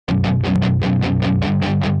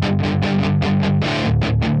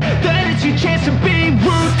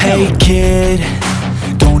Hey kid,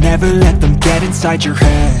 don't ever let them get inside your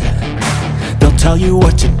head. They'll tell you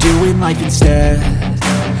what to do in life instead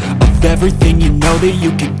of everything you know that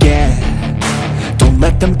you could get. Don't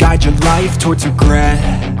let them guide your life towards regret.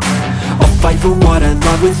 I'll fight for what I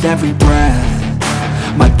love with every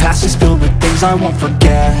breath. My past is filled with things I won't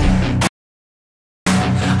forget.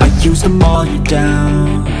 I use them all you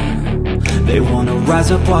down. They wanna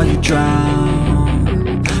rise up while you drown.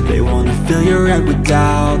 They wanna fill your head with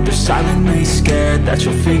doubt. They're silently scared that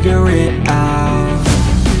you'll figure it out.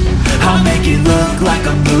 I'll make it look like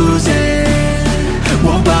I'm losing,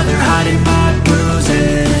 won't bother hiding my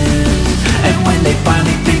bruises. And when they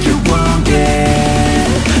finally think you're wounded,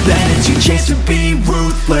 then it's your chance to be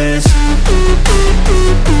ruthless.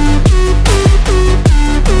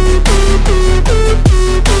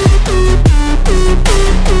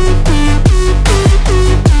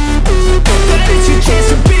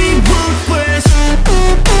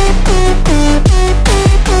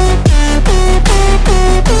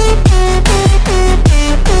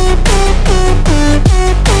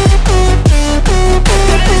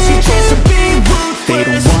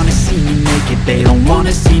 They don't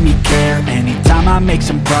wanna see me care. Anytime I make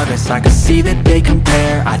some progress, I can see that they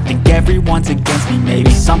compare. I think everyone's against me,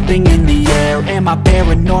 maybe something in the air. Am I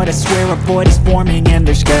paranoid? I swear a void is forming and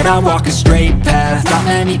they're scared. I walk a straight path, not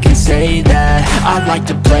many can say that. I like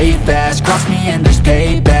to play fast, cross me and there's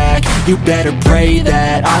payback. You better pray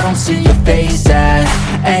that I don't see your face at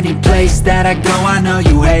any place that I go. I know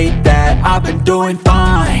you hate that. I've been doing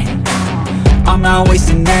fine, I'm not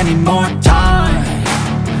wasting any more time.